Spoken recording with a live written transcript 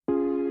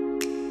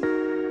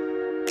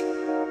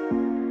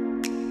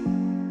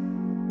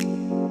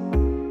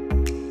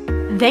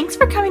Thanks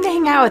for coming to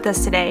hang out with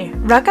us today.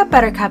 Ruck Up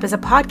Buttercup is a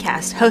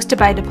podcast hosted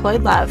by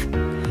Deployed Love.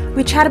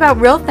 We chat about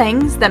real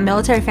things that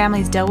military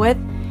families deal with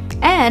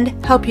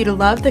and help you to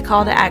love the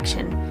call to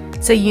action.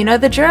 So you know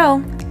the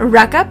drill.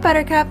 Ruck Up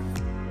Buttercup.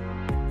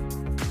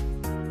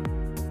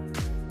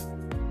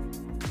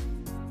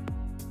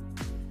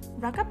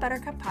 Ruck Up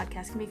Buttercup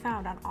podcast can be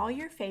found on all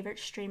your favorite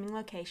streaming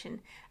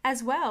locations.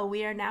 As well,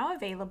 we are now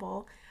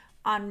available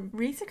on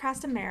Reese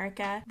Across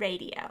America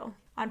Radio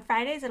on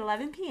Fridays at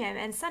 11 p.m.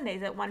 and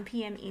Sundays at 1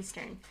 p.m.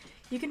 Eastern.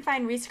 You can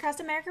find Reese Across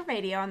America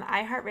Radio on the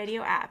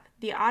iHeartRadio app,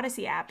 the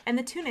Odyssey app, and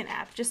the TuneIn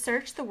app. Just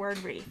search the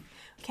word Reese.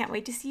 Can't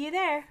wait to see you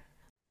there.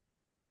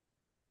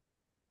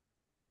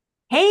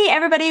 Hey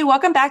everybody,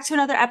 welcome back to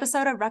another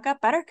episode of Ruck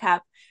Up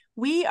Buttercup.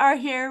 We are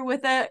here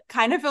with a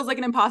kind of feels like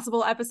an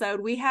impossible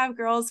episode. We have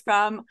girls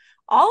from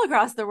all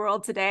across the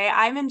world today.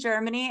 I'm in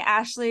Germany.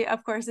 Ashley,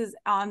 of course, is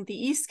on the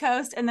East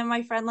Coast. And then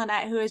my friend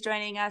Lynette, who is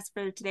joining us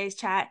for today's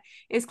chat,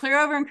 is clear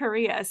over in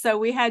Korea. So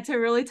we had to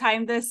really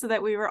time this so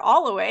that we were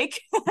all awake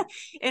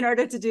in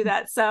order to do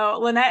that. So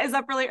Lynette is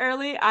up really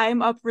early.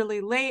 I'm up really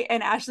late.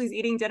 And Ashley's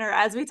eating dinner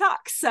as we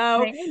talk.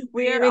 So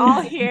we're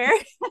all here.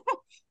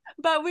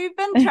 But we've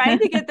been trying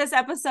to get this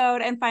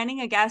episode, and finding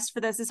a guest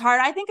for this is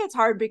hard. I think it's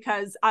hard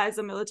because as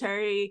a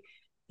military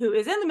who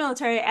is in the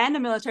military and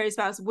a military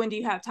spouse, when do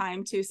you have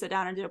time to sit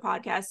down and do a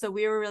podcast? So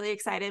we were really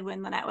excited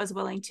when Lynette was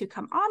willing to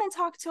come on and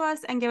talk to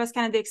us and give us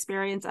kind of the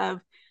experience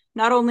of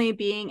not only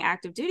being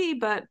active duty,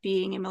 but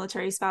being a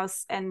military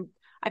spouse. And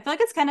I feel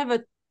like it's kind of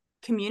a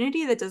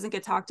community that doesn't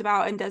get talked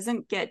about and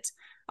doesn't get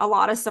a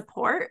lot of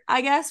support, I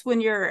guess, when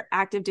you're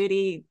active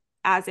duty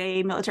as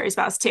a military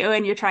spouse too,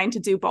 and you're trying to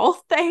do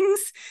both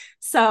things.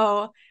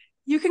 So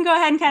you can go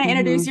ahead and kind of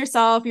introduce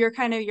yourself, your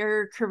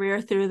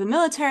career through the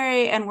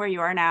military and where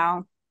you are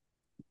now.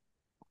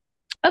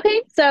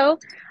 Okay, so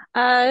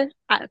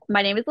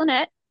my name is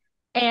Lynette,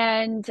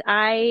 and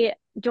I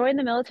joined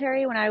the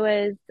military when I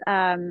was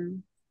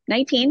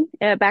 19,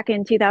 back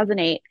in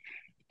 2008,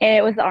 and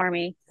it was the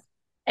Army.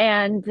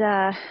 And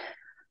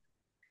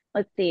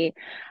let's see,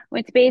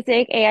 went to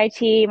basic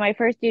AIT. My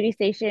first duty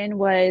station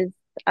was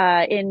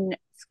in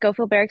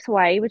Schofield Barracks,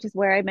 Hawaii, which is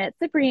where I met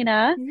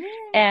Sabrina.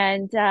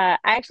 And I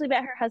actually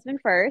met her husband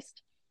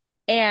first,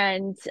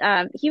 and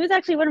he was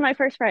actually one of my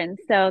first friends.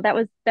 So that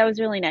was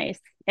really nice.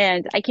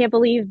 And I can't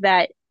believe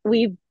that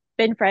we've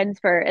been friends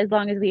for as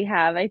long as we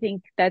have. I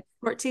think that's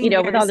 14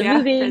 years, with all the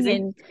moving crazy.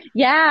 and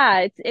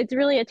it's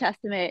really a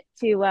testament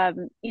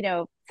to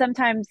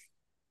sometimes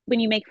when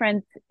you make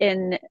friends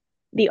in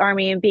the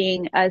Army and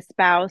being a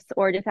spouse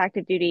or just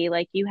active duty,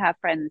 like you have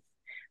friends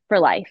for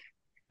life,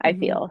 I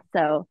feel.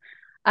 So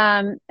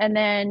and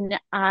then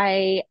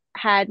I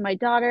had my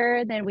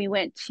daughter, then we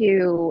went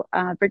to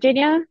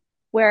Virginia,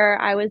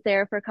 where I was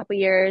there for a couple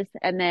years,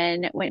 and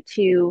then went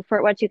to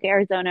Fort Huachuca,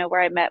 Arizona,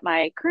 where I met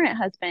my current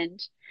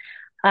husband.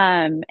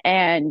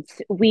 And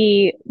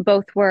we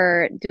both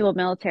were dual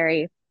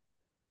military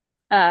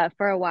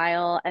for a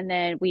while, and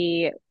then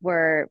we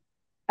were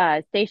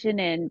stationed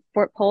in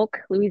Fort Polk,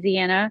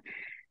 Louisiana.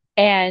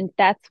 And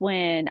that's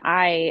when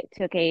I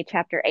took a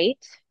Chapter 8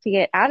 to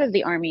get out of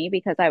the Army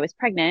because I was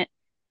pregnant.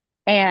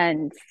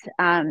 And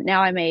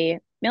now I'm a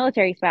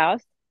military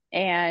spouse,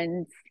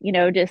 and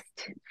just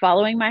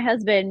following my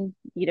husband,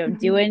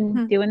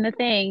 doing the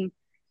thing.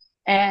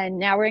 And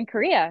now we're in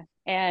Korea,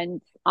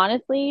 and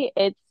honestly,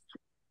 it's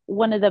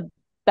one of the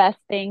best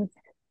things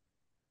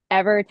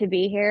ever to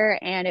be here,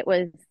 and it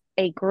was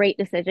a great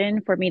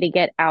decision for me to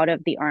get out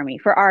of the Army,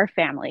 for our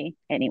family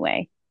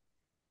anyway.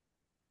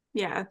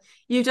 Yeah,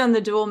 you've done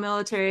the dual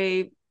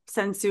military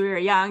since you were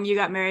young. You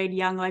got married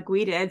young like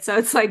we did. So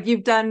it's like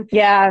you've done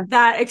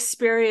that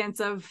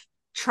experience of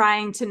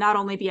trying to not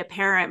only be a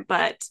parent,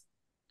 but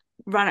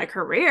run a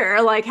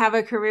career, like have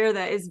a career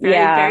that is very,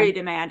 very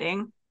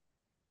demanding.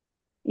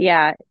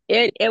 Yeah,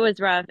 it was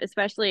rough,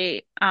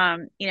 especially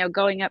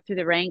going up through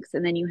the ranks,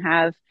 and then you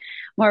have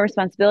more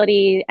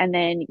responsibility, and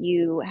then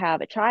you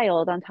have a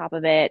child on top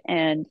of it.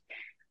 And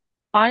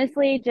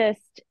honestly,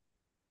 just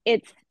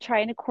it's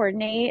trying to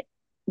coordinate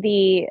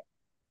the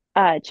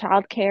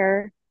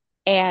childcare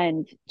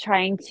and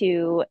trying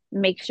to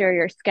make sure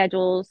your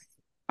schedules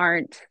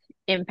aren't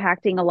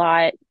impacting a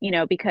lot,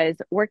 because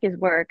work is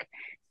work.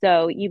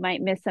 So you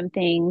might miss some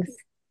things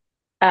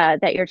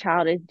that your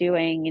child is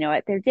doing,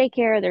 at their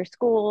daycare, their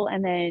school,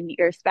 and then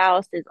your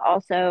spouse is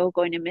also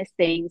going to miss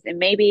things. And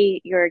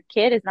maybe your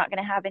kid is not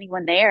going to have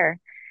anyone there.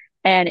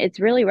 And it's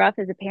really rough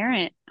as a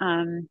parent,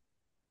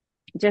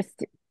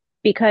 just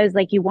because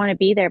like you want to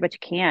be there, but you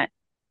can't.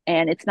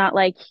 And it's not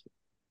like,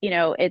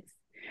 it's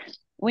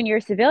when you're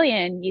a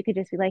civilian, you could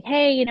just be like,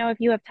 hey, if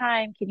you have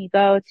time, can you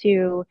go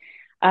to,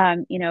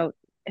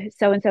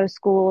 so-and-so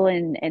school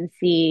and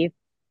see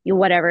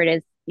whatever it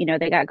is,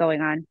 they got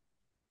going on.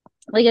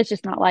 Like, it's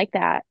just not like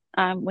that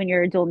when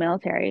you're a dual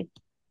military.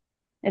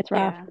 It's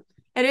rough.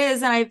 Yeah, it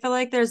is. And I feel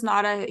like there's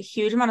not a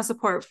huge amount of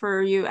support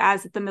for you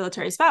as the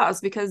military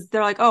spouse, because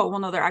they're like, oh, well,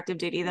 no, they're active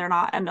duty. They're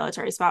not a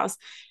military spouse.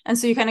 And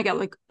so you kind of get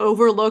like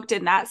overlooked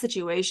in that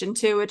situation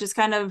too, which is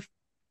kind of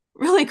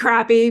really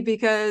crappy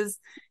because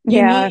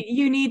Yeah.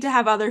 you need to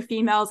have other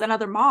females and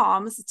other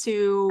moms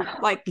to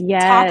like talk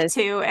Yes.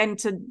 to and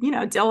to,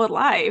 deal with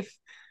life.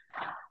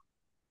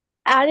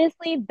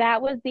 Honestly,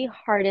 that was the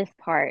hardest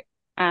part,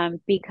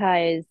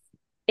 because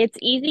it's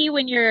easy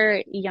when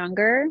you're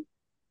younger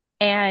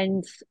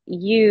and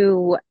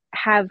you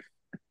have,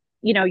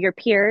 your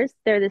peers,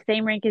 they're the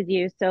same rank as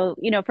you. So,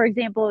 for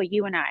example,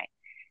 you and I.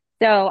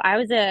 So I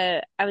was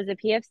a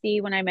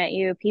PFC when I met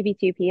you,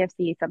 PB2,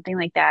 PFC, something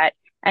like that.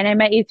 And I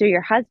met you through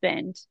your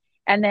husband.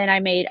 And then I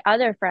made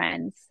other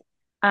friends.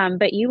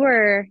 But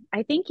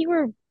I think you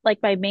were like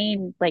my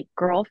main like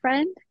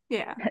girlfriend,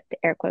 Yeah. the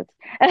air quotes.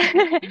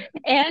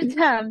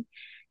 And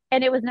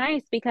and it was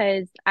nice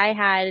because I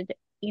had,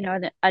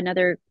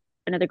 another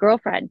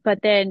girlfriend.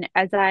 But then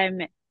as I'm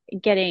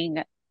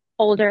getting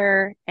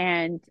older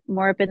and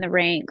more up in the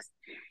ranks,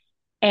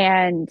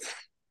 and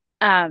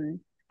um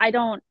I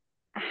don't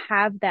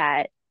have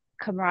that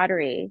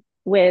camaraderie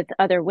with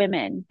other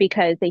women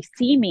because they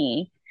see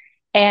me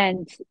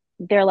and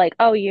they're like,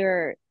 "Oh,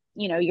 you're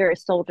a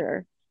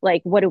soldier.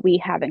 Like, what do we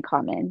have in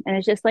common?" And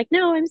it's just like,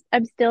 "No,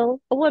 I'm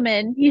still a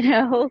woman,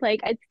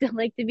 like I'd still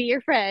like to be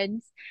your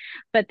friends."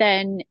 But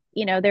then,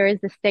 there is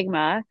the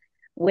stigma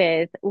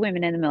with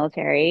women in the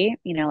military,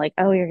 like,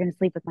 "Oh, you're going to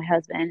sleep with my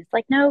husband." It's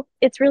like, "No,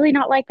 it's really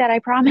not like that, I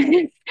promise."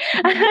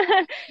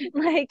 Mhm.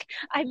 Like,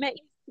 I met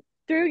you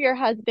through your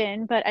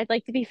husband, but I'd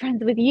like to be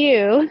friends with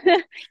you.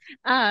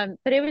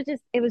 But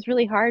it was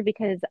really hard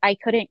because I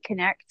couldn't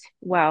connect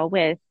well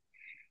with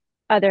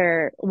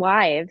other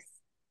wives.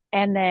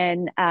 And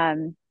then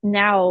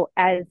now,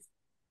 as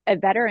a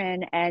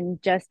veteran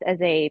and just as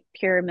a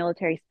pure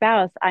military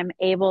spouse, I'm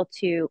able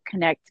to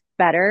connect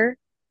better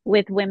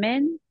with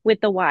women,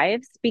 with the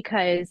wives,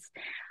 because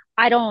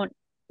I don't,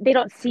 they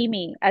don't see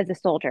me as a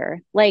soldier.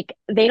 Like,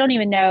 they don't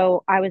even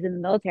know I was in the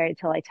military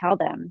until I tell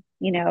them,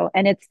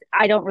 and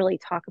I don't really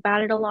talk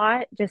about it a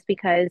lot just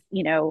because,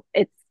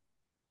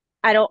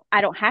 I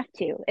don't have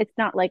to. It's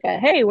not like a,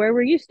 "Hey, where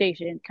were you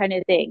stationed?" kind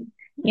of thing,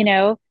 you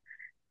know?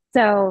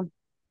 So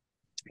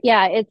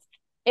yeah,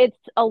 it's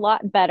a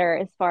lot better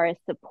as far as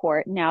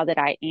support now that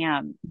I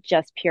am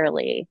just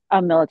purely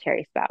a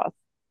military spouse.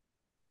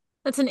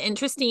 That's an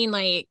interesting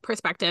like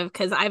perspective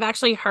because I've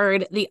actually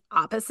heard the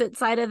opposite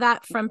side of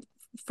that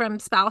from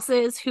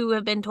spouses who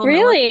have been told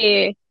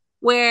Really?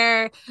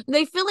 where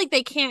they feel like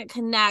they can't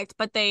connect,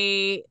 but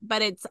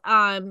it's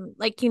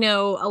like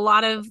a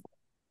lot of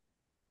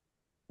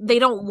they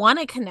don't want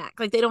to connect.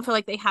 Like they don't feel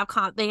like they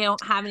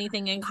don't have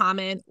anything in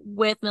common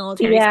with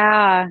military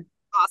Yeah.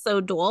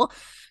 also dual.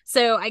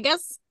 So I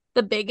guess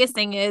the biggest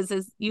thing is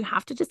you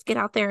have to just get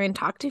out there and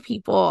talk to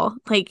people.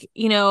 Like,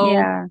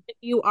 Yeah. if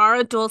you are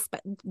a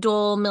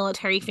dual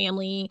military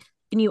family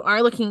and you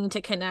are looking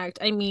to connect,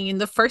 I mean,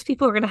 the first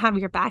people who are going to have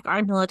your back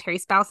are military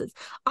spouses.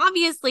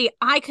 Obviously,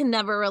 I can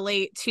never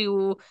relate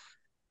to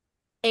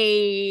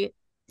a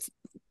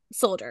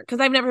soldier because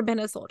I've never been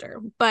a soldier,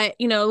 but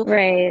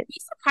Right. be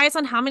surprised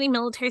on how many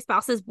military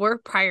spouses were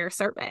prior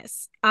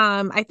service.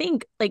 I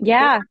think like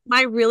Yeah.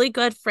 my really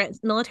good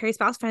friends, military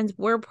spouse friends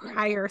were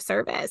prior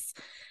service.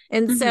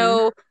 And Hmm.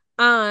 so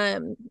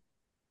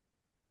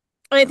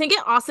I think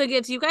it also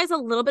gives you guys a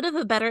little bit of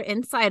a better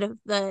insight of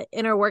the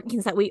inner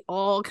workings that we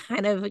all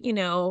kind of,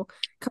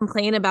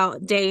 complain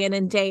about day in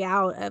and day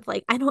out of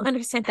like, I don't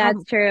understand how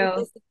That's true.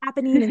 this is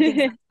happening and things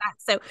like that.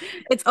 So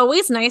it's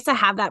always nice to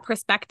have that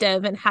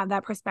perspective and have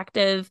that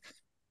perspective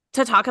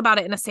to talk about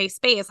it in a safe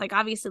space. Like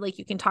obviously, like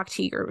you can talk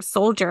to your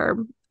soldier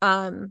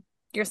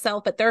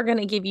yourself, but they're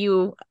gonna give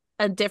you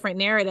a different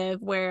narrative.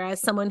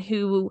 Whereas someone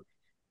who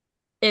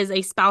is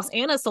a spouse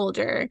and a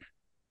soldier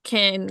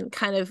can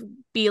kind of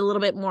be a little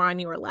bit more on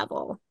your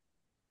level.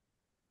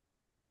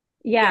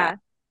 Yeah. Yeah.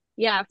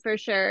 Yeah, for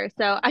sure.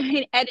 So, I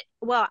mean,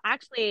 well,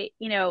 actually,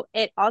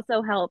 it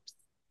also helps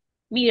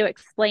me to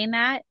explain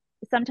that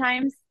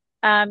sometimes.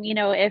 And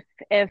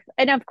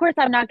of course,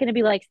 I'm not going to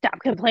be like, "Stop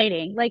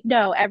complaining." Like,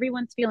 no,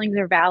 everyone's feelings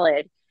are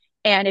valid.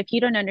 And if you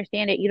don't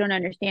understand it, you don't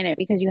understand it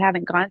because you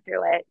haven't gone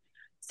through it.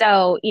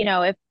 So,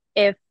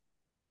 if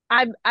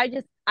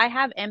I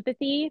have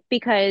empathy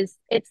because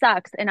it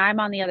sucks and I'm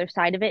on the other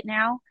side of it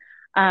now.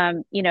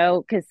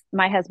 Because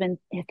my husband,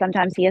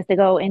 sometimes he has to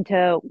go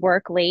into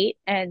work late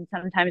and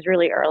sometimes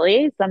really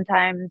early.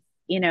 Sometimes,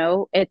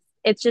 it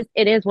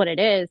is what it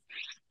is.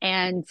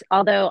 And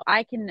although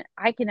I can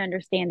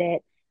understand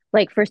it,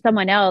 like for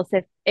someone else,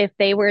 if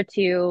they were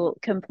to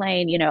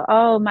complain,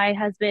 "Oh, my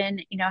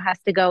husband, has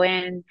to go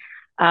in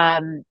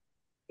um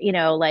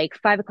like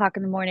 5 o'clock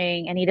in the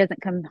morning and he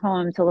doesn't come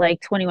home till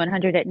like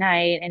 2100 at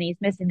night and he's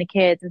missing the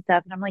kids and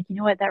stuff." And I'm like, you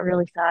know what? That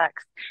really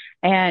sucks.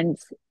 And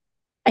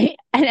and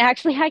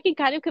actually I can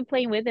kind of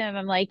complain with him.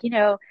 I'm like,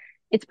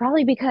 it's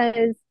probably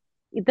because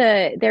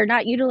they're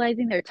not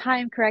utilizing their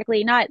time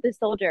correctly, not the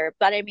soldier,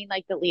 but I mean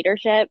like the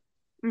leadership,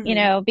 Hmm.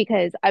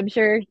 because I'm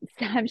sure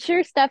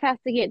stuff has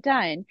to get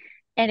done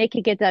and it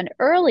could get done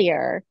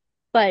earlier.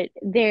 but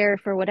they're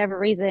for whatever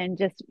reason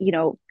just,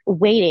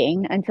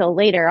 waiting until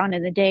later on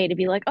in the day to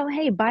be like, oh,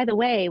 hey, by the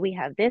way, we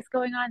have this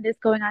going on, this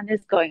going on,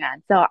 this going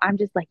on. So I'm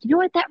just like, you know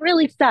what, that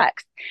really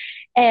sucks.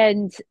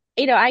 And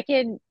I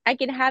can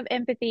have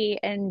empathy,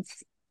 and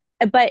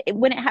but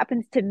when it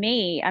happens to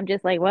me, I'm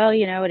just like, well,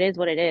 it is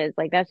what it is.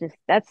 Like that's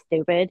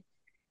stupid.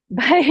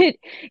 But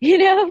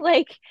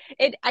like,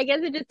 I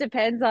guess it just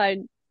depends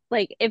on,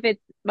 like, if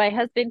it's my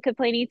husband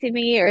complaining to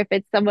me or if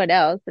it's someone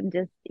else. I'm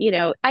just,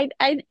 I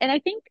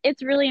think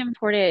it's really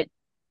important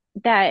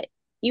that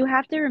you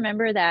have to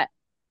remember that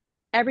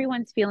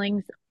everyone's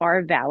feelings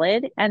are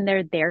valid and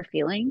they're their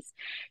feelings.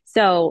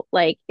 So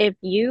like, if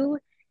you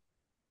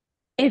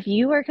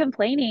are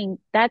complaining,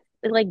 that's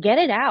like, get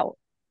it out.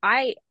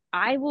 I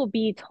will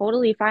be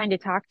totally fine to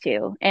talk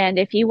to. And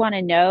if you want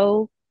to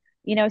know,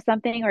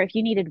 something, or if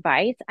you need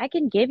advice, I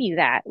can give you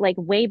that, like,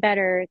 way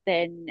better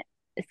than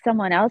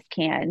someone else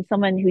can,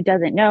 someone who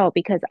doesn't know,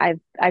 because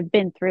I've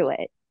been through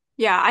it.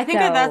 Yeah, I think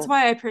that's So,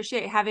 why I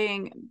appreciate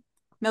having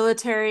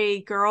military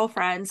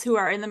girlfriends who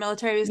are in the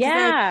military, because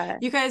yeah.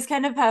 you guys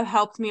kind of have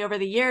helped me over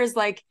the years,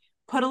 like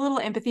put a little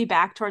empathy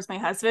back towards my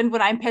husband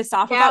when I'm pissed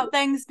off Yep. about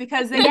things,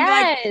 because they can be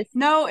like, Yes.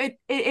 no, it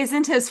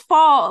isn't his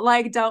fault.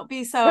 Like, don't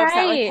be so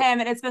upset with Right. him.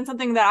 And it's been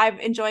something that I've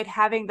enjoyed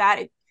having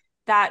that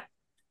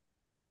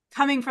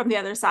coming from the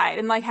other side,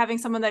 and like having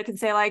someone that can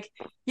say like,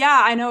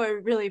 yeah, I know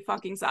it really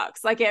fucking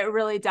sucks, like it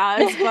really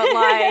does, but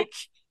like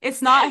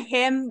it's not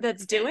him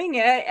that's doing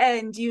it,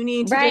 and you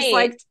need to just Right.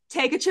 like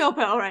take a chill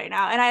pill right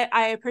now. And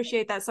I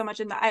appreciate that so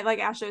much. And I, like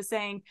Ashley was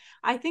saying,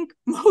 I think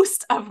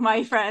most of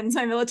my friends,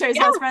 my military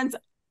Yeah. spouse friends,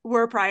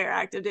 were prior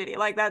active duty.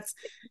 Like that's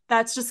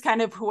just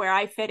kind of where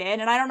I fit in.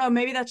 And I don't know,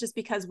 maybe that's just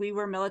because we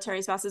were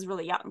military spouses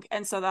really young,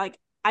 and so like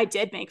I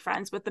did make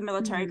friends with the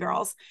military Mhm.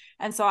 girls,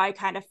 and so I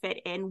kind of fit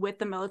in with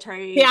the Yeah,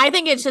 military I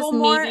think it's just people me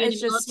more. being It's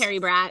a just, military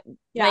brat.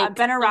 yeah, I've Like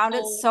been the around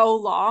it whole so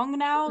long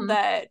now Mhm.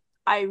 that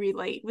I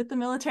relate with the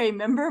military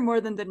member more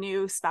than the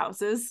new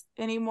spouses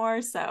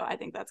anymore. So I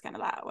think that's kind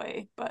of that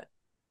way. But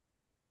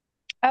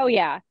Oh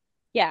yeah.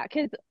 Yeah,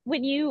 because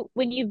when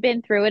you've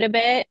been through it a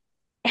bit,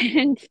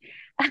 and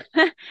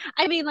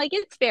I mean, like,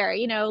 it's fair,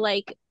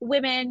 like,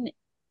 women,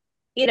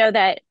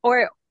 that,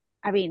 or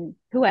I mean,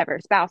 whoever,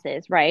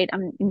 spouses, right?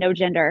 I'm no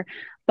gender,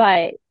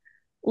 but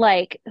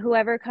like,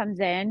 whoever comes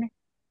in,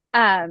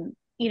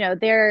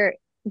 they're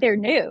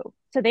new.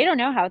 So they don't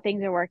know how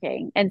things are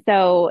working. And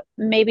so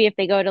maybe if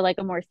they go to like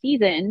a more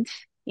seasoned,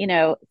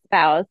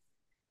 spouse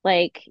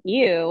like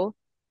you,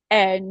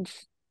 and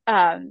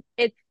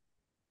it's,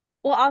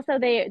 well, also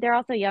they're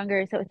also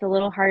younger, so it's a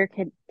little harder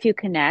to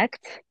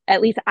connect.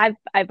 At least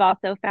I've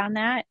also found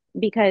that,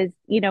 because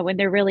when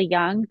they're really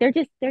young, they're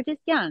just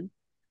young,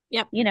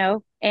 Yep.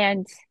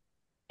 and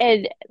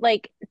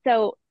like,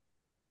 so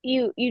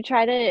you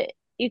try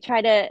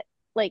to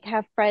like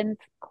have friends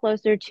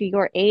closer to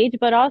your age,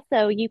 but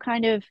also you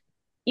kind of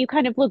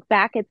look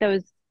back at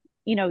those,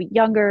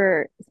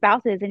 younger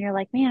spouses, and you're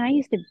like, man, I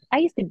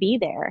used to be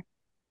there.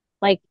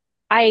 Like,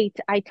 I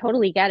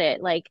totally get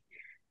it. Like,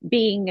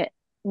 being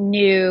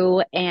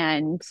new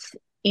and,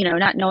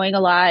 not knowing a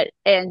lot.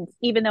 And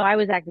even though I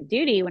was active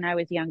duty when I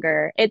was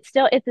younger, it's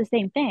the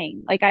same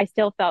thing. Like, I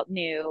still felt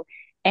new,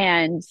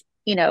 and,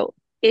 you know,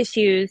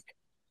 issues.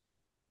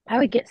 I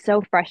would get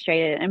so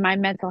frustrated, and my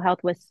mental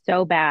health was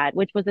so bad,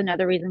 which was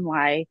another reason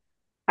why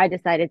I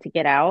decided to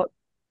get out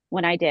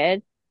when I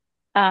did.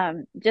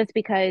 Just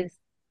because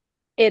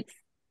it's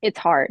it's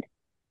hard.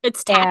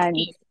 It's And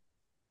taxing.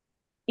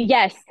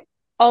 yes,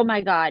 oh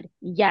my God,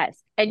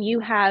 yes. And you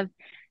have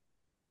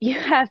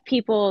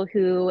people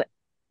who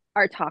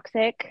are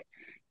toxic.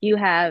 You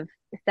have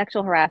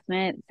sexual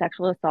harassment,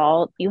 sexual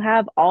assault. You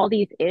have all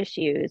these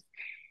issues,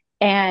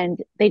 and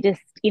they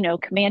just,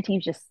 command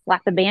teams just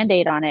slap the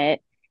band-aid on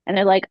it, and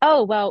they're like,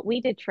 oh, well,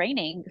 we did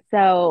training,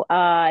 so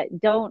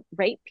don't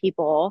rape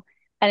people.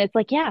 And it's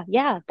like, yeah,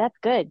 yeah, that's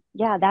good,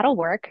 yeah, that'll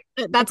work.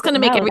 That's It's like, going to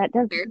make no, it that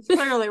does. weird.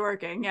 clearly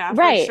working, yeah, for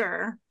Right,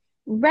 sure.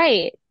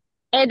 right.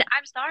 And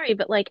I'm sorry,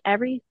 but like,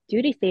 every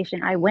duty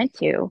station I went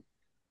to,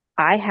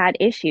 I had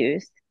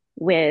issues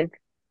with,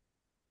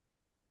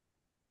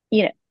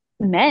 you know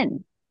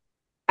men.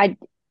 I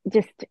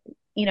just,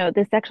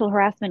 the sexual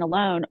harassment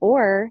alone,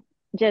 or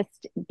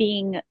just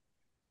being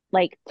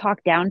like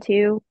talked down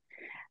to,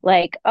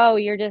 like, oh,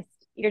 you're just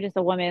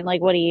a woman,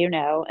 like, what do you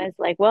know? And it's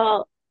like,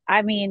 well,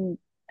 I mean,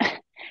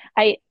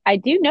 I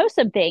do know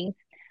some things.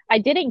 I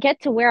didn't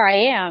get to where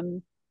I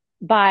am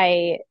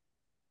by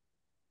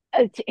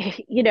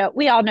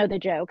we all know the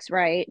jokes,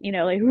 right?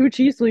 Like, who'd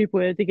she sleep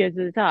with to get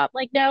to the top?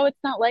 Like, no, it's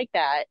not like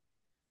that.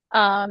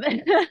 um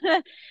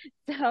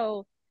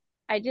so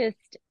I just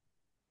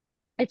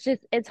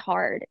it's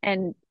hard.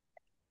 And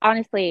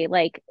honestly,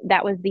 like,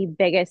 that was the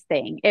biggest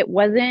thing. It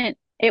wasn't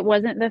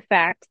the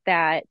fact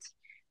that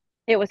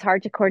it was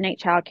hard to coordinate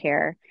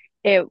childcare.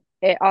 It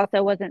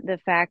also wasn't the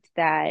fact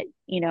that,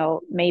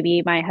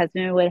 maybe my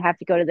husband would have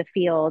to go to the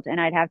field and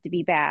I'd have to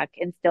be back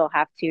and still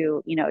have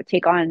to,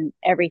 take on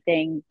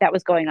everything that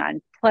was going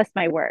on, plus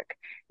my work.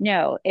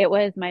 No, it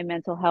was my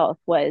mental health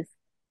was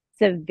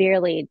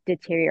severely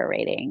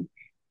deteriorating.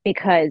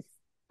 because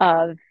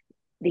of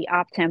the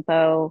op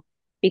tempo,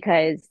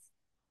 because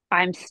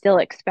I'm still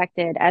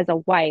expected as a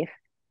wife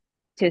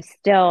to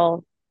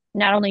still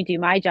not only do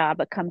my job,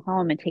 but come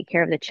home and take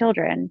care of the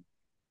children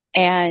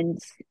and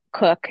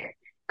cook,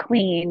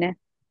 clean,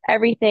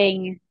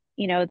 everything,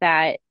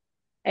 that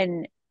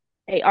an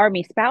a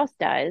army spouse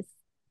does.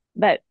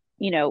 But,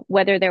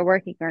 whether they're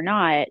working or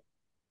not,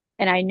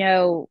 and I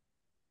know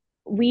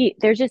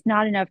there's just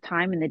not enough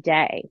time in the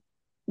day,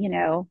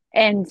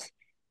 and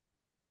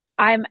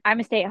I'm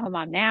a stay-at-home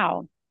mom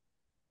now.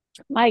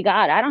 My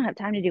God, I don't have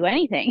time to do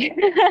anything,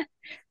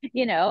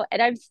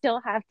 and I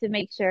still have to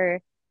make sure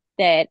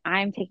that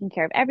I'm taking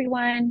care of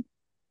everyone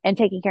and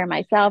taking care of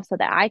myself so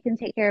that I can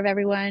take care of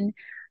everyone.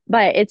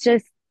 But it's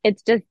just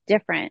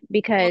different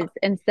because Well,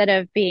 instead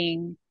of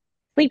being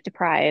sleep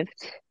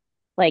deprived,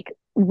 like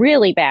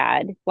really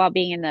bad while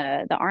being in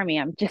the army,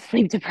 I'm just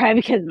sleep deprived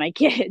because of my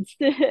kids.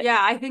 yeah,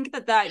 I think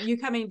that you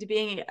coming to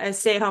being a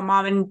stay-at-home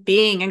mom and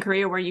being in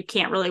Korea where you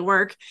can't really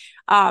work,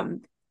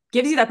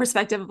 gives you that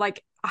perspective of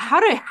like,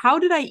 how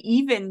did I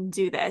even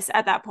do this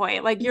at that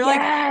point? Like you're like,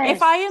 if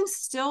Yes. I am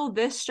still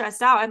this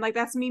stressed out, and like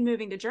that's me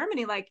moving to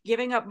Germany, like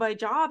giving up my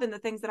job and the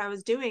things that I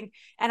was doing,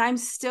 and I'm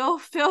still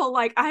feel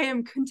like I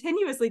am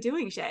continuously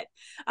doing shit.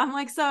 I'm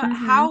like, so Hmm.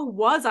 how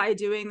was I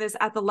doing this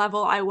at the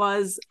level I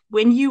was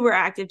when you were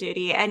active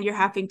duty and you're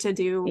having to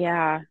do,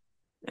 Yeah.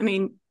 I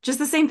mean, just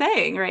the same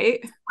thing, right?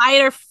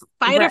 fight or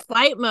fight or Right.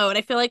 flight mode.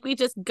 I feel like we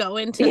just go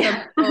into the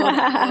Yeah.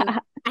 mode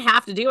of I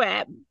have to do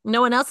it.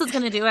 No one else is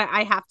going to do it.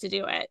 I have to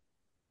do it.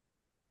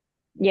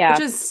 Which Yeah.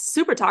 is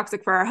super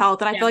toxic for our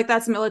health. And I Yeah. feel like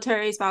that's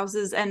military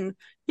spouses and,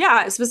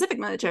 yeah, specific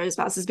military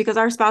spouses, because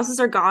our spouses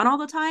are gone all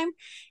the time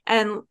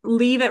and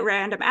leave at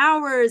random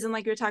hours. And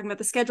like you're talking about,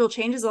 the schedule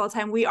changes all the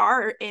time. We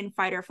are in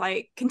fight or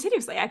flight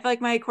continuously. I feel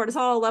like my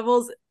cortisol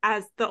levels,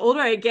 as the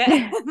older I get,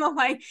 and the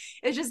like,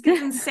 it just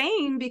gets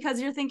insane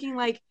because you're thinking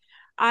like,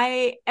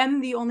 I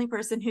am the only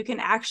person who can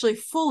actually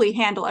fully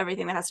handle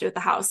everything that has to do with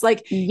the house. Like,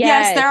 yes,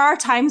 Yes. there are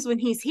times when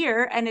he's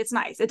here and it's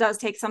nice. It does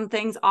take some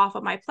things off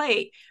of my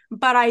plate,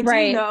 but I do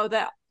Right. know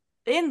that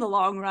in the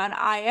long run,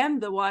 I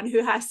am the one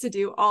who has to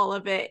do all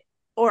of it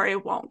or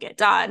it won't get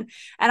done.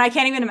 And I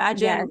can't even Yes.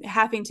 imagine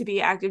having to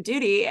be active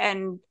duty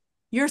and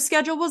your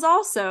schedule was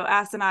also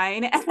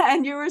asinine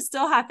and you were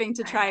still having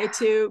to try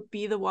to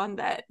be the one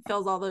that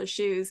fills all those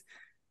shoes.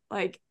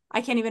 Like, I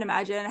can't even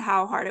imagine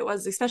how hard it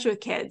was, especially with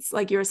kids.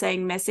 Like you were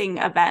saying, missing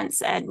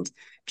events and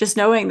just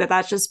knowing that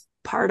that's just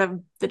part of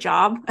the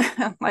job.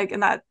 Like,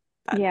 and that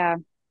Yeah.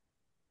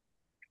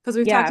 because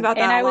we've talked Yeah. about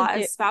And that a I was lot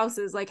as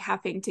spouses, like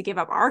having to give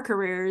up our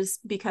careers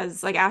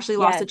because like Ashley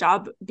lost a yes.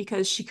 job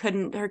because she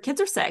couldn't, her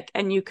kids are sick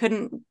and you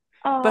couldn't,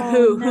 but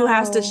Oh who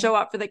has to no. show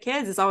up for the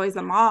kids is always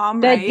the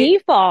mom, The right?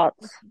 default,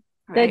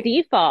 the Right.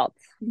 default,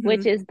 Mm-hmm.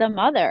 which is the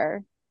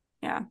mother.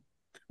 Yeah.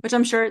 Which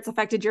I'm sure it's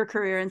affected your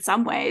career in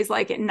some ways,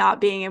 like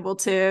not being able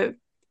to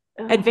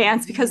Oh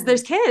advance because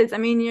there's man. kids. I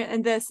mean, you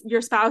and this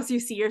your spouse, you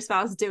see your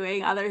spouse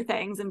doing other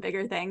things and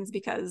bigger things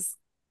because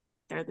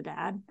they're the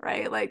dad,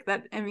 right? Like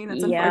that. I mean,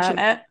 that's Yeah.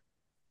 unfortunate.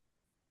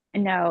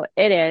 No,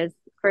 it is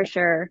for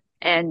sure.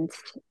 And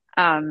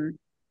um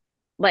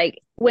like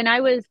when I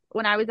was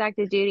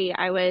active duty,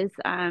 I was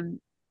an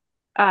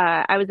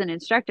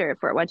instructor at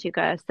Fort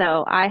Huachuca.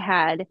 So I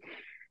had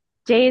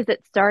days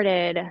that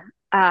started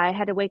I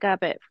had to wake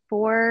up at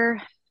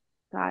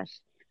gosh,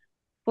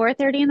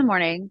 4:30 in the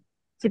morning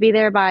to be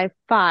there by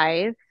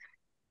 5.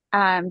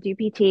 Do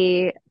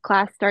PT.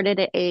 Class started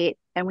at 8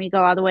 and we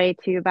go all the way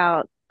to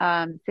about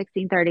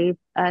 16:30,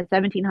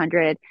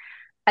 1700.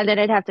 And then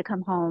I'd have to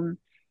come home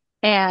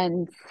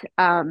and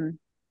um,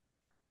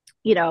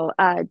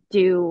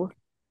 do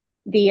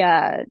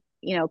the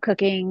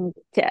cooking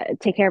to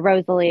take care of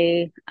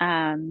Rosalie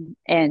and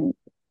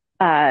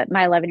my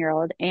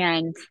 11-year-old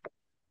and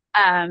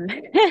um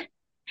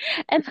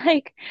and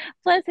like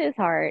bless his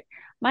heart,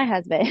 my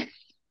husband,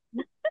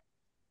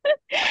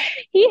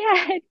 he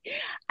had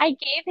I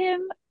gave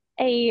him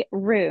a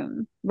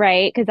room,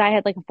 right? Because I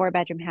had like a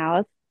 4-bedroom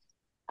house.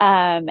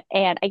 And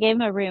I gave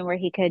him a room where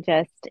he could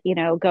just,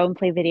 go and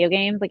play video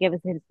games. Like it was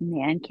his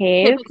man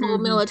cave. Typical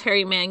Mm-hmm.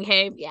 military man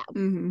cave. Yeah.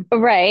 Mm-hmm.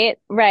 Right,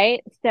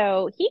 right.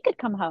 So he could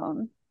come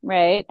home,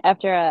 right,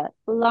 after a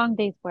long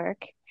day's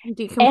work and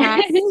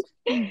Decompress.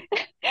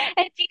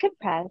 and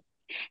decompress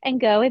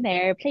and go in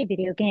there, play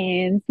video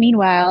games.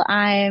 Meanwhile,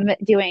 I'm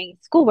doing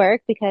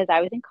schoolwork because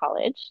I was in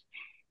college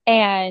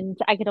and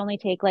I could only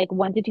take like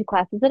 1 to 2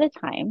 classes at a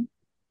time.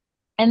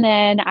 And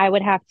then I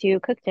would have to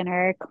cook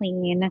dinner,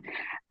 clean,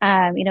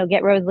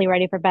 get Rosalie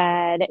ready for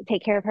bed,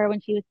 take care of her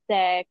when she was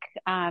sick.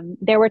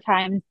 There were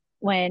times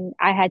when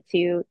I had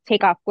to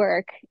take off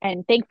work,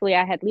 and thankfully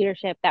I had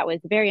leadership that was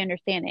very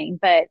understanding.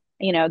 But,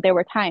 there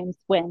were times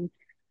when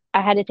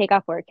I had to take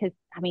off work because,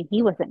 I mean,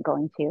 he wasn't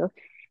going to.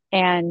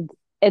 And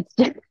it's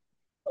just,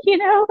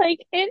 like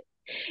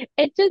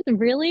it just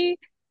really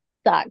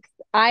sucks.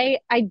 I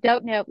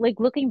don't know, like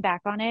looking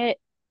back on it,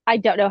 I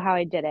don't know how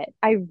I did it.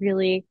 I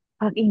really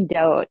fucking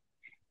don't.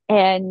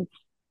 And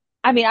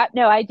I mean,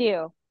 no, I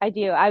do. I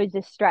do. I was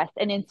just stressed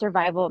and in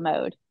survival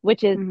mode,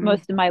 which is Hmm.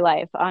 most of my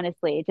life,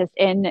 honestly, just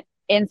in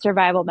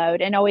survival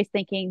mode and always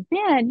thinking,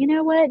 man, you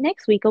know what?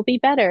 Next week will be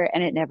better.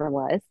 And it never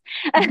was.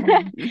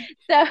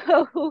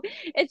 So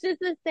it's just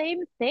the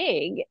same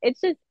thing. It's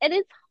just, and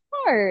it's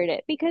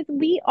hard because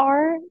we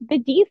are the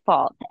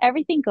default.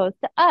 Everything goes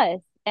to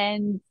us.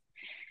 And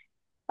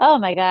oh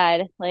my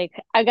God, like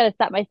I've got to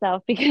stop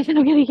myself because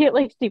I'm gonna get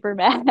like super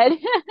mad.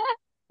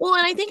 Well,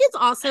 and I think it's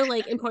also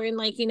like important,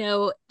 like,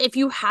 if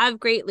you have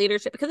great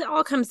leadership, because it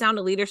all comes down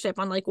to leadership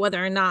on like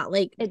whether or not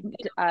like It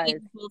does.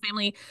 whole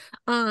family.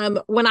 When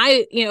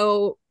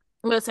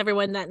most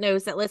everyone that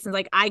knows that listens,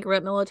 like I grew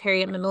up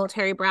military, I'm a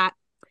military brat,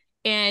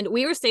 and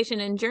we were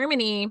stationed in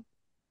Germany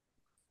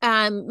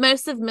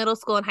most of middle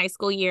school and high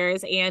school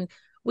years. And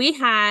we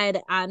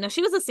had now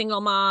she was a single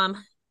mom,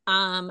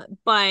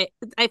 but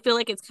I feel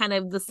like it's kind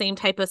of the same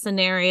type of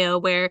scenario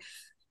where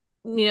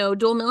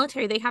dual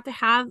military, they have to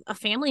have a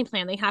family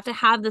plan. They have to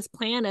have this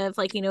plan of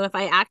like, if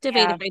I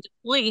activate, if Yeah. I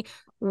deploy,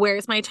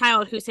 where's my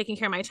child? Who's taking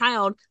care of my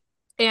child?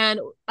 And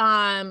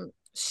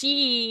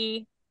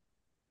she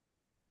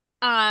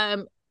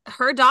her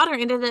daughter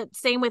ended up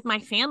staying with my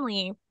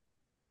family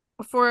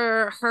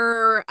for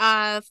her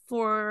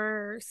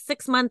for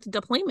 6 month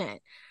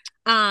deployment.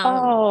 Um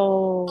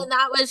Oh, and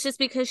that was just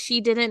because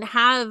she didn't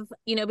have,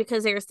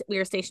 because we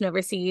were stationed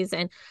overseas,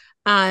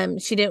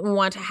 and she didn't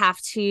want to have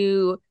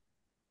to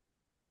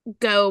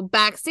go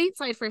back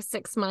stateside for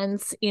 6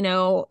 months.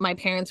 My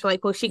parents were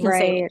like, well, she can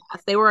stay with right.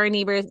 us. They were our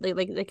neighbors.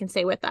 They can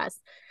stay with us.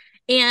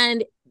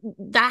 And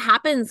that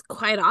happens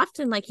quite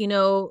often. Like,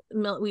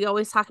 we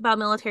always talk about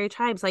military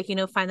tribes, like,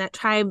 find that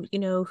tribe,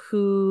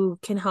 who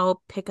can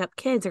help pick up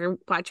kids or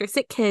watch your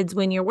sick kids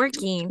when you're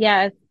working.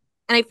 Yes.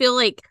 And I feel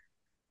like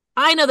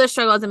I know the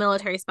struggle as a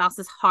military spouse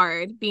is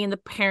hard, being the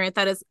parent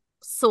that is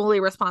solely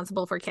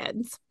responsible for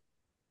kids.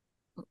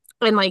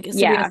 And like, to be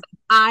Yeah. honest,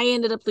 I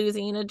ended up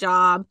losing a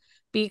job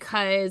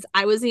because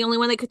I was the only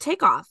one that could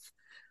take off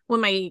when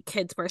my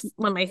kids were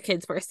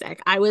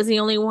sick. I was the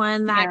only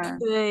one that Yeah.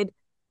 could,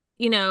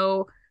 you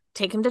know,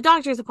 take him to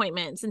doctor's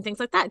appointments and things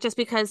like that, just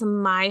because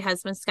my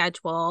husband's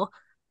schedule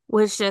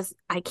was just,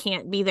 I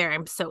can't be there.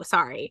 I'm so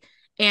sorry.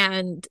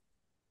 And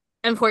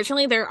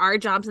unfortunately, there are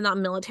jobs in that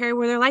military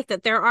where they're like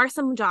that. There are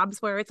some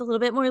jobs where it's a little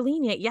bit more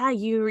lenient. Yeah,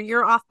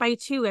 you're off by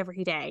 2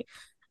 every day.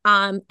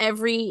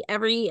 Every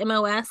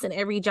MOS and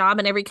every job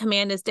and every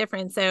command is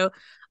different. So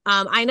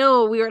I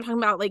know we were talking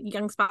about like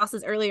young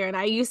spouses earlier, and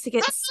I used to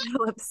get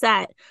so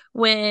upset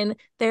when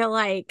they're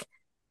like,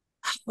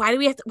 why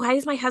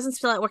is my husband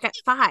still at work at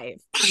 5?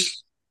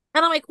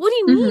 And I'm like, what do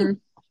you mean? Hmm.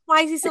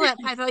 Why is he still at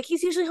 5? They're like,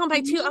 he's usually home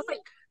by 2. I was like,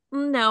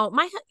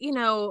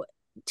 no,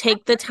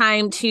 take the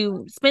time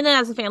to spend it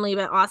as a family,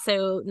 but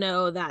also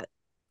know that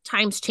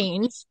times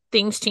change,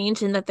 things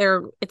change, and that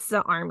it's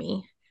the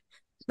army.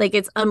 Like,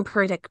 it's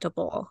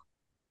unpredictable.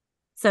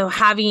 So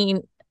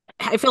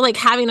I feel like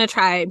having a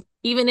tribe,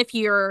 even if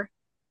you're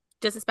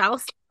just a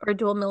spouse or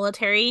dual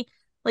military,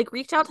 like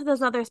reach out to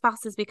those other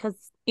spouses,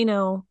 because,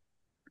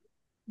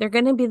 they're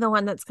going to be the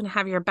one that's going to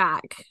have your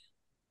back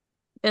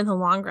in the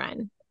long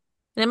run.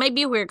 And it might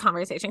be a weird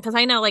conversation because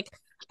I know, like,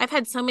 I've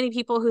had so many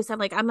people who said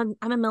like I'm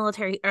a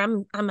military,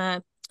 or I'm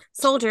a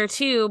soldier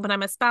too, but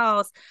I'm a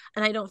spouse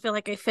and I don't feel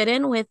like I fit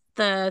in with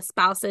the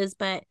spouses.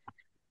 But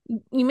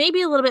you may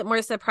be a little bit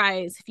more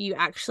surprised if you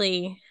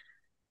actually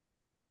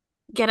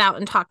get out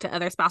and talk to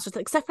other spouses,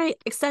 especially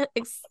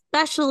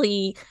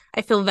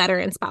I feel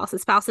veteran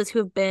spouses who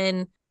have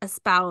been a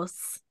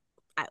spouse,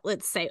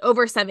 let's say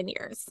over 7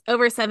 years.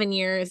 Over 7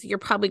 years, you're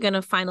probably going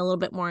to find a little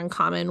bit more in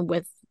common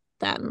with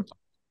them.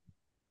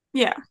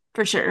 Yeah,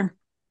 for sure.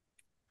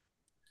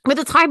 But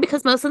it's hard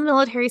because most of the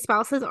military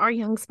spouses are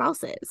young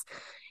spouses.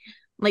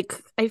 Like,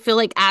 I feel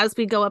like as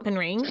we go up in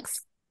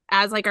ranks,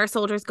 as like our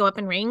soldiers go up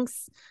in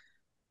ranks,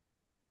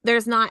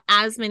 there's not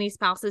as many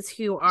spouses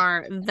who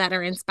are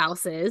veteran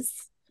spouses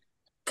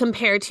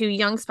compared to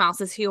young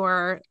spouses who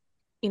are,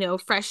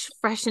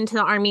 fresh into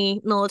the army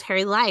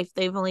military life.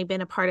 They've only been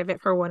a part of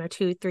it for 1 or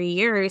 2, 3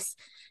 years.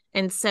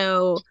 And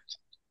so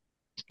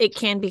it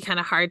can be kind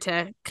of hard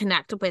to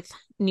connect with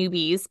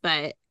newbies,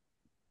 but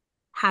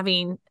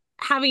having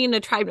a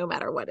tribe no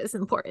matter what is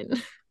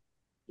important.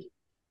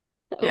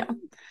 So. Yeah.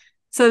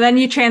 So then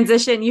you've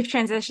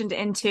transitioned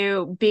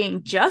into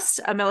being just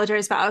a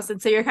military spouse. And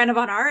so you're kind of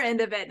on our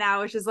end of it now,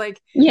 which is like,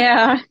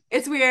 Yeah.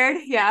 it's weird.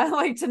 Yeah.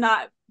 Like to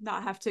not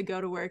have to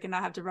go to work and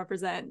not have to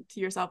represent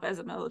yourself as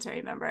a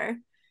military member.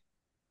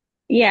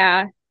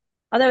 Yeah.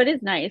 Although it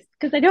is nice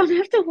because I don't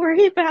have to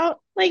worry about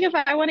like if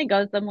I want to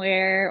go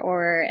somewhere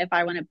or if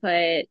I want to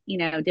put,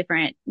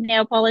 different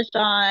nail polish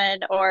on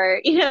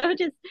or,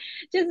 just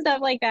stuff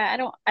like that.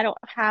 I don't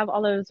have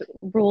all those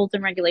rules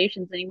and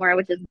regulations anymore,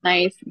 which is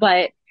nice.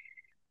 But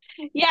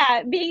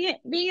yeah, being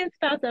a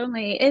spouse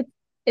only,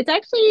 it's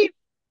actually,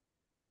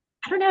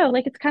 I don't know,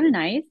 like it's kind of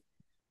nice.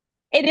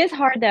 It is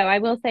hard though. I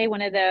will say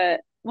one of the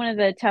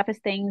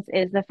toughest things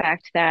is the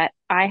fact that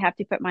I have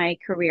to put my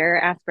career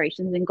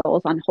aspirations and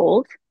goals on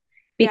hold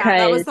Yeah,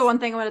 that was because the one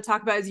thing I want to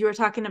talk about is you were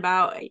talking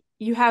about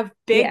you have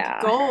big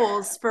yeah,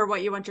 goals for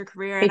what you want your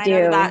career. I And I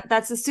know do.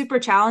 that's a super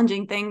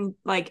challenging thing,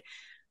 like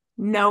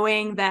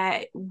knowing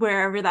that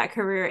wherever that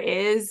career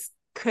is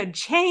could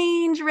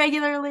change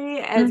regularly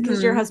as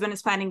because your Hmm. husband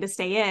is planning to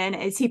stay in.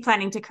 Is he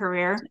planning to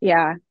career?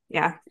 Yeah.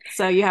 Yeah.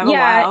 So you have a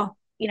Yeah. while.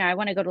 I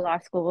want to go to law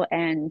school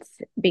and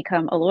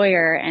become a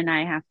lawyer, and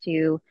I have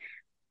to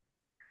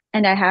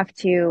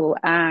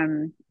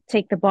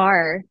take the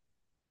bar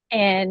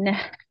in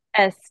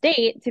a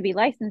state to be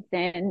licensed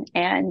in,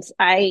 and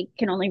I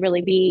can only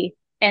really be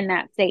in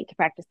that state to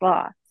practice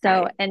law.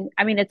 So, Right. and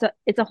I mean, it's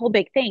a whole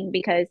big thing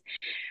because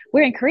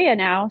we're in Korea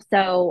now,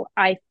 so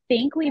I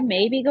think we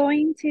may be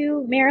going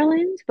to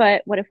Maryland,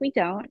 but what if we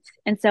don't?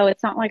 And so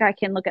it's not like I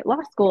can look at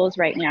law schools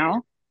right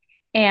now.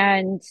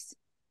 And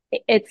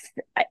it's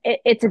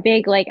it's a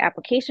big like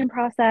application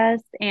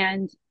process,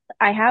 and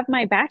I have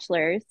my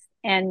bachelor's,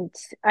 and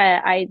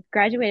I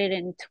graduated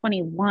in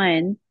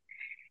 21,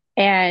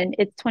 and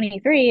it's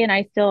 23, and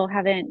I still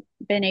haven't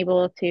been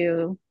able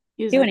to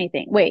Use do it.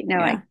 anything. Wait, no,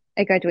 Yeah.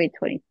 I graduated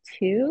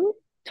 22.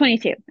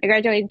 22. I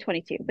graduated in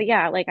 22. But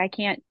yeah, like I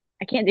can't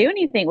do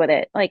anything with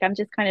it. Like I'm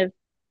just kind of,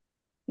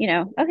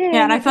 Yeah, and okay,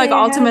 I feel like okay,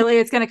 ultimately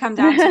it's going to come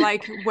down to I have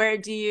like where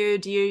do you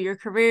your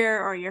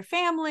career or your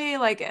family?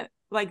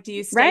 Like do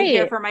you stay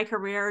here right. for my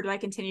career or do I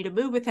continue to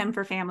move with him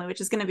for family, which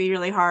is going to be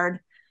really hard.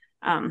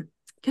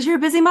 Because you're a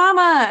busy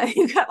mama.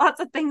 You've got lots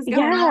of things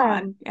going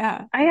Yeah. on.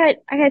 Yeah. I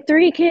got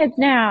three kids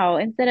now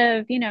instead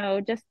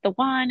of, just the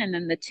one and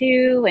then the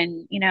two,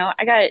 and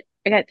I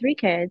got three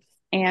kids,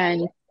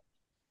 and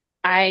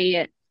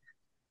I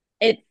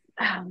it's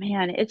oh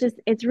man,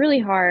 it's really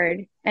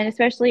hard, and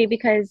especially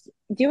because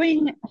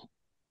doing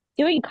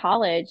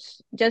college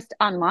just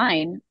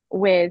online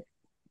with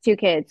two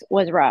kids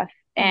was rough.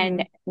 Mm-hmm.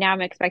 And now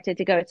I'm expected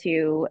to go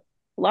to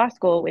law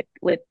school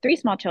with three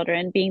small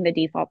children, being the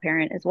default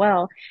parent as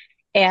well.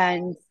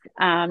 And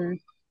um,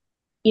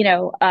 you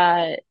know,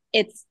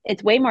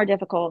 it's way more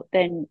difficult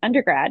than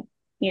undergrad,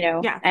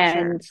 Yeah, for sure.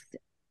 and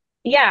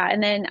yeah,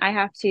 and then I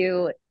have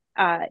to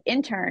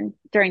intern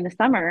during the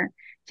summer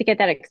to get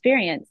that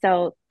experience.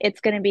 So I'm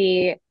going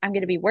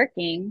to be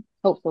working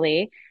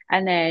hopefully,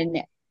 and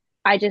then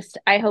I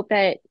hope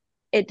that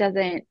it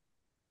doesn't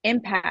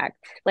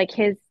impact, like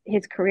his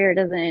career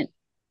doesn't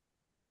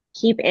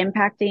keep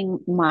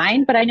impacting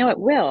mine, but I know it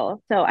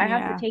will. So I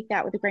have to Yeah. take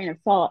that with a grain of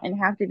salt and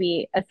have to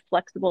be as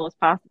flexible as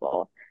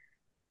possible.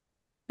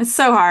 It's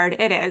so hard.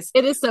 It is.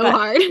 It is so But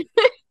hard.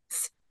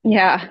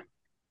 Yeah.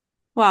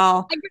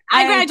 well,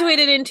 I I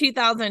graduated in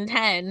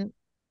 2010,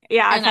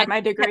 yeah, I've and had my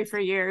degree for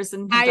years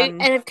and have I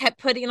done and have kept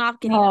putting off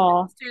getting a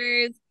Oh,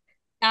 master's,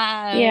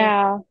 um,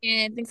 yeah.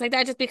 and things like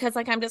that, just because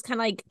like I'm just kind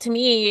of like, to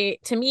me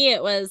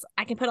it was,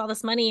 I can put all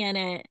this money in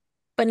it,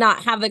 but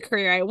not have the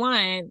career I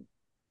want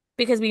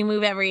because we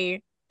move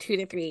every 2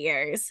 to 3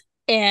 years.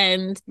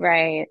 And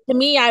Right. to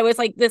me, I was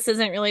like, this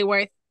isn't really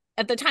worth.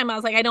 At the time, I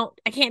was like,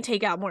 I can't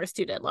take out more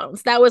student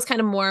loans. That was kind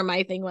of more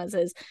my thing was,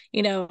 is,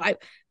 I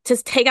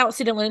just take out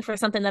student loan for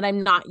something that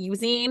I'm not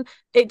using.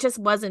 It just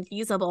wasn't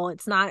feasible.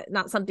 It's not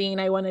something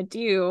I want to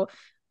do.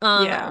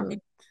 yeah. Um,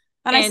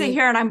 And I sit and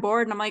here and I'm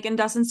bored and I'm like, and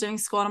Dustin's doing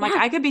school and I'm like,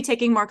 yeah, I could be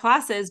taking more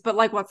classes, but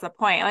like, what's the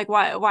point? Like,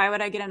 why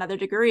would I get another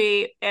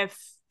degree if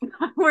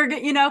we're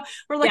looking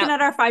yeah.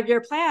 at our 5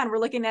 year plan, we're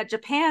looking at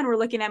Japan, we're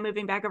looking at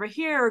moving back over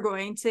here or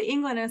going to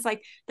England. And it's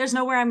like, there's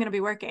nowhere I'm going to be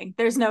working.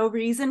 There's no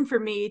reason for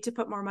me to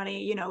put more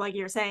money, like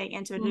you're saying,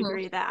 into a Mhm.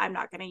 degree that I'm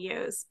not going to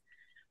use.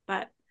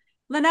 But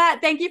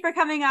Lynette, thank you for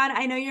coming on.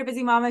 I know you're a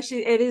busy mama.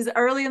 It is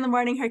early in the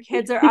morning. Her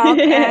kids are up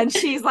and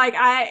she's like,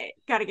 I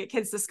got to get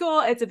kids to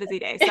school. It's a busy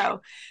day.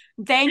 So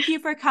thank you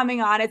for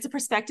coming on. It's a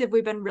perspective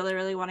we've been really,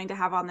 really wanting to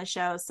have on the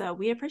show. So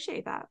we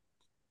appreciate that.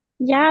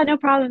 Yeah, no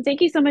problem. Thank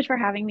you so much for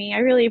having me. I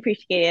really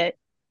appreciate it.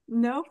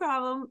 No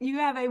problem. You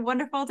have a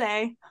wonderful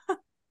day.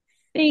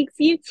 Thanks.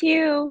 You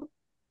too.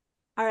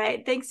 All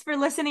right. Thanks for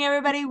listening,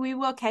 everybody. We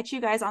will catch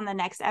you guys on the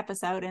next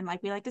episode. And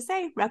like we like to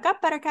say, ruck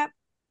up, buttercup.